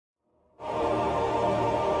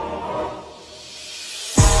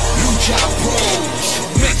Lucha Bros,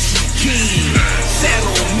 Mexican,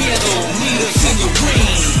 cero miedo, leaders in the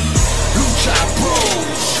ring. Lucha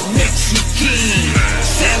Bros, Mexican,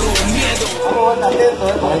 cero miedo.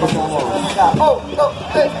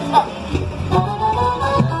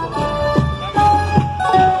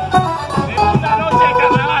 Segunda noche de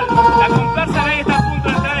carnaval. La comparsa Anahi está a punto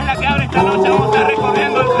de entrar, es la que abre esta noche. Vamos a estar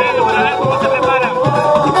recorriendo el predio para ver cómo se preparan.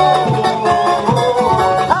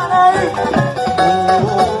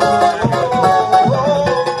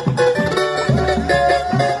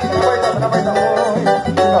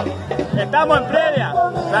 Estamos en Previa.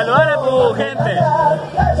 Saludar a tu gente.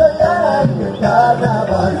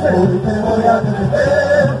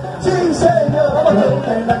 Sí, señor,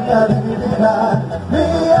 en la credibilidad, mi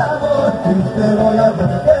amor, te voy a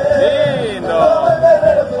prometer. Lindo.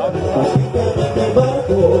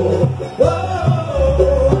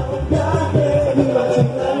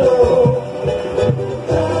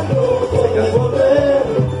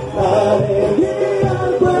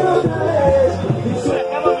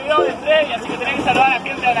 Estamos en video de Previa, así que tenés que saludar a la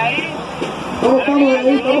gente de Anahi. ¿Cómo estamos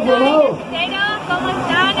ahí? ¿Estamos formados? ¿Cómo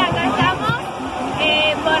están? Acá estamos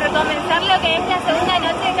por comenzar lo que es la segunda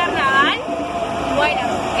noche de carnaval. Bueno,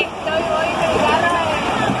 estoy hoy preparada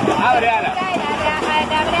Abre, Ana.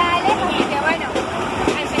 así que bueno,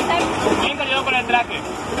 empezar. ¿Quién te ayudó con el traje?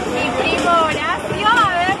 Mi primo Horacio, a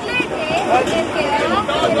verle que es el que da el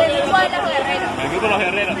grupo de los guerreros. El grupo de los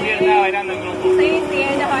guerreros, sí, estaba bailando en grupo. Sí, él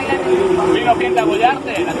está bailando en grupo. ¿Vino gente a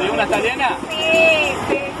apoyarte? ¿La tribuna está llena? Sí.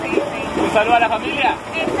 ¿Un saludo a la familia?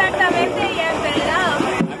 Exactamente, y empedrado.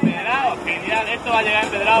 ¿Empedrado? Genial, esto va a llegar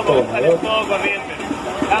empedrado porque sale todo corriente.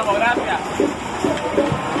 Vamos, gracias.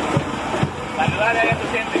 Saludale a tu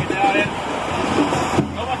gente que te va a ver.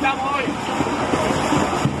 ¿Cómo estamos hoy?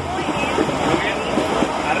 Muy bien. Muy bien.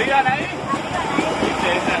 ¿Arriba Anahi?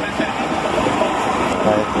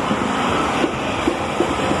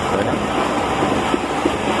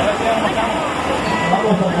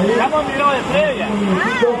 Estamos en video de Previa.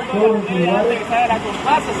 Antes que salga la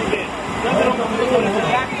comparsa, así que cuéntanos un poquito sobre este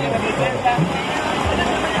traje que representa.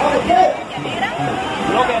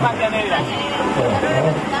 Bloque de magia negra.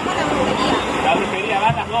 La brujería,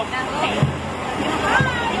 van las dos.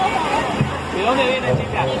 ¿De dónde vienen,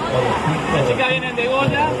 chicas? Las chicas vienen de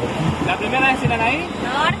Goya. ¿La primera vez en Anahi?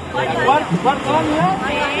 ¿Cuarto año?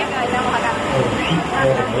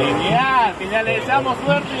 Genial, genial. Le deseamos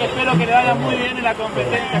suerte y espero que le vaya muy bien en la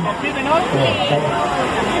competencia. ¿Compiten hoy?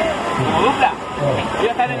 ¿Como dupla? Voy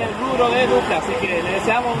a estar en el rubro de dupla, así que le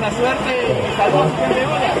deseamos una suerte y saludos a su gente de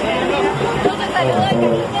Goya.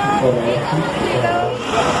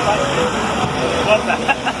 Corta.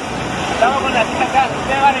 Estamos con las chicas acá,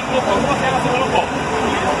 ustedes van en grupo. ¿Cómo se llama su grupo?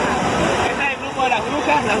 Este es el grupo de las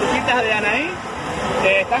brujas, las brujitas de Anahi.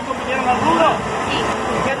 ¿Están compitiendo en el rubro? Sí.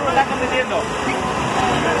 ¿En qué rubro están compitiendo?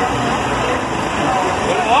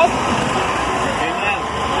 ¿Los dos? Genial.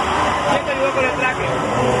 ¿Quién te ayudó con el traje?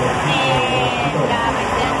 La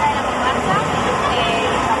presidenta de la comparsa,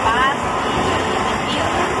 mis papás y mis tíos.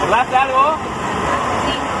 ¿Borraste algo?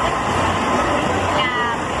 Sí.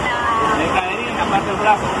 El caderín en la parte del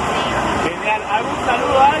brazo. Sí. Genial. ¿Algún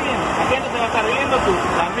saludo a alguien? ¿A quién te va a estar viendo? ¿Tus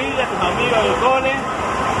familias, tus amigos del cole?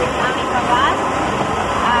 A mis papás,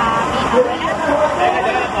 a mis abuelas ¿A tu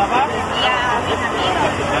papá? y a mis amigos.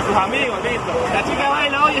 Y a tus amigos, listo. La chica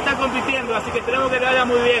baila hoy y está compitiendo, así que esperemos que le vaya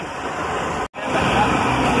muy bien.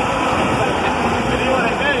 Venimos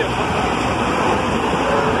del medio.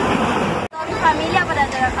 Toda mi familia para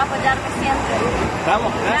apoyarme siempre.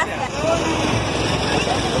 Vamos, gracias.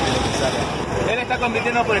 Él está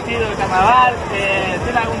compitiendo por estilo de carnaval.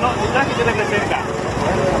 ¿Tiene algún traje que representa?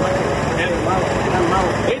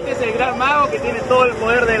 Este es el gran mago que tiene todo el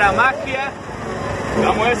poder de la magia.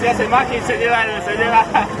 Vamos a ver si hace magia y se lleva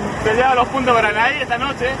los puntos para Anahi esta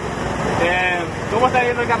noche. ¿Cómo está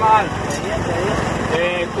viendo el carnaval?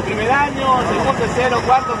 Tu primer año, segundo, tercero,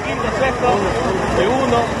 cuarto, quinto, sexto,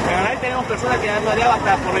 segundo. En Anahi tenemos personas que han variado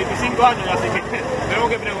hasta por 25 años, así que tenemos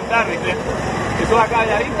que preguntar, ¿viste? ¿Sos acá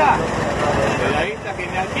de Arista? De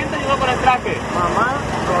genial. ¿Quién te ayudó con el traje? Mamá,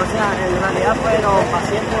 o sea, en realidad fueron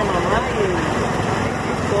pacientes de mamá y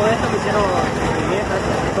todo esto que hicieron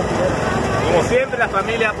Como siempre, la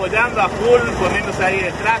familia apoyando a full, poniéndose ahí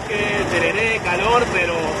el traje, tereré, calor,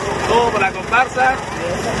 pero todo por la comparsa.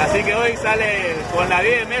 Así que hoy sale con la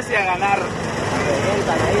 10 de Messi a ganar.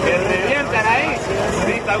 ¿El revienta Anahi?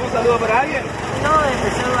 ¿Sí? ¿Algún saludo para alguien? No,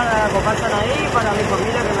 especial para la comparsa Anahi, para mi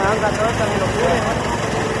familia que me dan 14 también los clubes,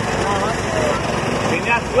 nada más.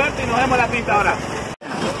 Genial, suerte y nos vemos en la pista ahora.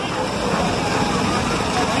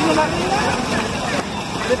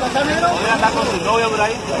 ¿Qué pasa, negro? Podría andar con su novio por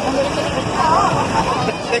ahí.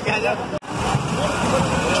 Se calla.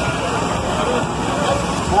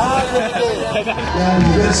 La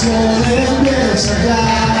diversión empieza ya,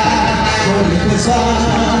 por empezar,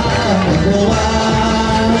 cuando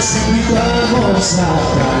vas, invitamos a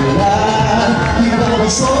bailar y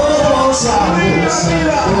vamos todos a gozar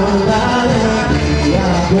con la alegría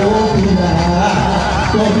popular,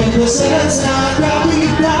 corriendo esa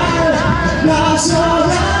capital, la ciudad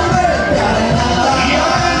del carnaval. Y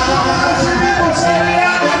ahora seguimos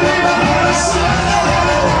arriba,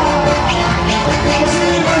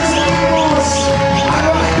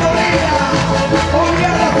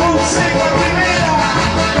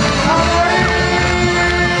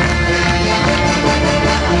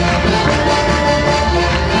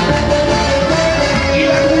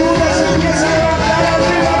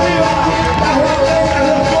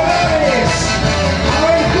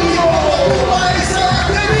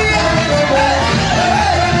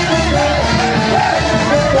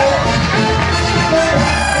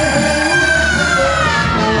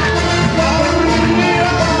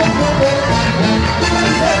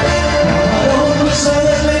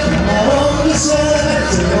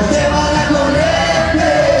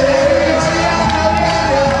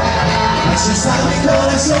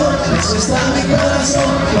 eso está mi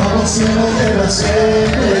corazón, como si no lleva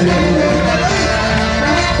siempre.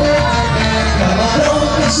 Camarón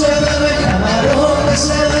que se duerme,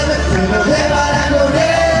 que lo lleva la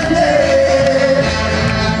corriente.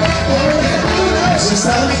 Así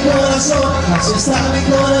está mi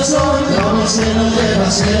corazón, como si no lleva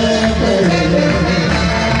siempre.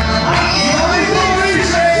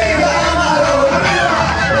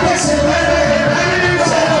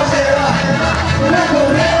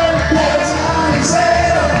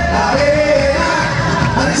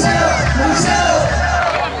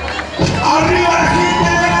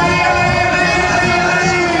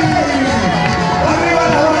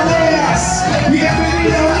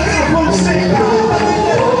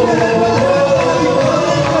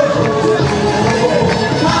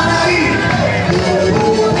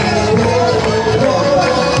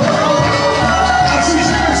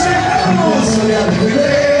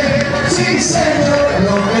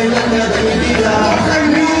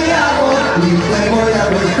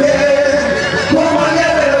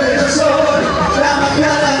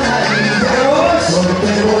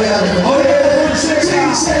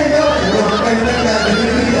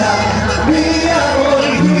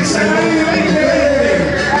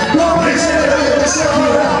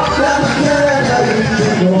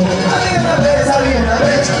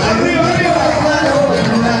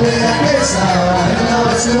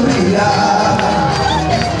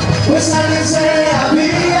 Pues alguien se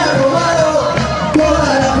había robado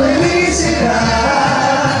toda la felicidad.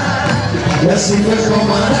 Y así fue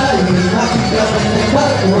como Anahi mágicamente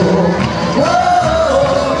parto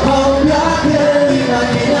a un viaje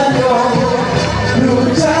imaginario,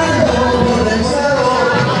 luchando por el cielo,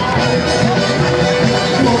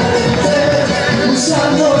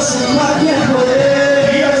 usando su magia y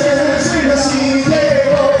poder. Y así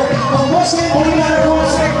llegó como si muriera un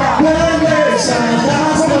sendero de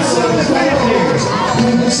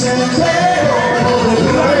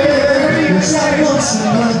usamos su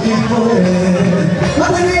magia y poder.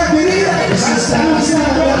 Batería querida, esa está mi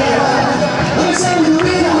sagrada, a mi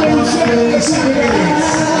sabiduría, no sé qué sabes.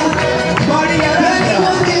 María ven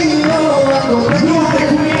conmigo a comprender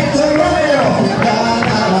Julieta y Romeo.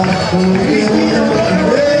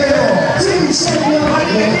 Sí, señor,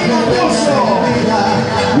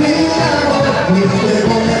 mi amor, y te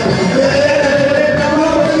voy a comprender.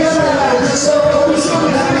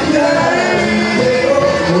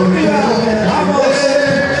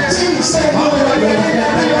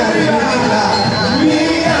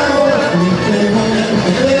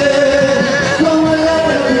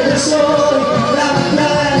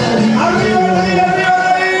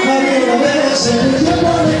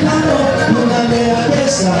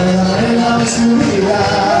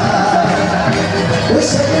 Pues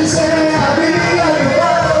alguien se había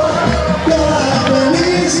robado toda la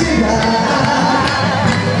felicidad.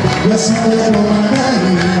 Y así fue como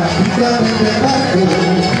Anahi mágicamente parto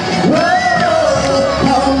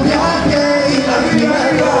a un viaje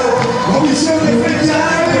imaginario, con visión de flecha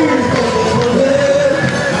y volver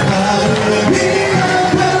a vivir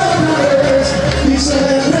otra vez. Y se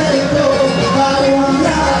enfrentó a un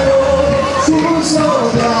raro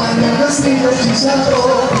susurro en el castillo hechizado,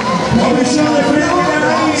 con visión de flecha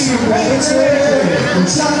y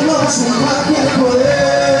usando su magia y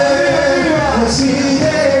poder. Así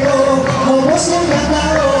llegó como si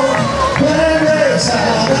encantado,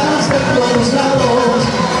 regresadas por todos lados.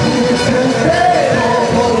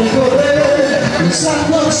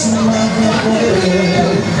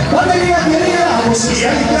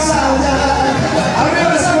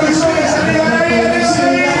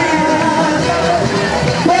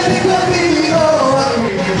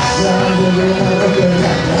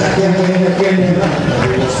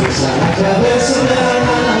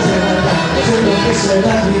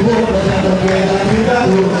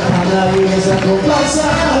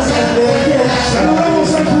 pasas, ya te quiero.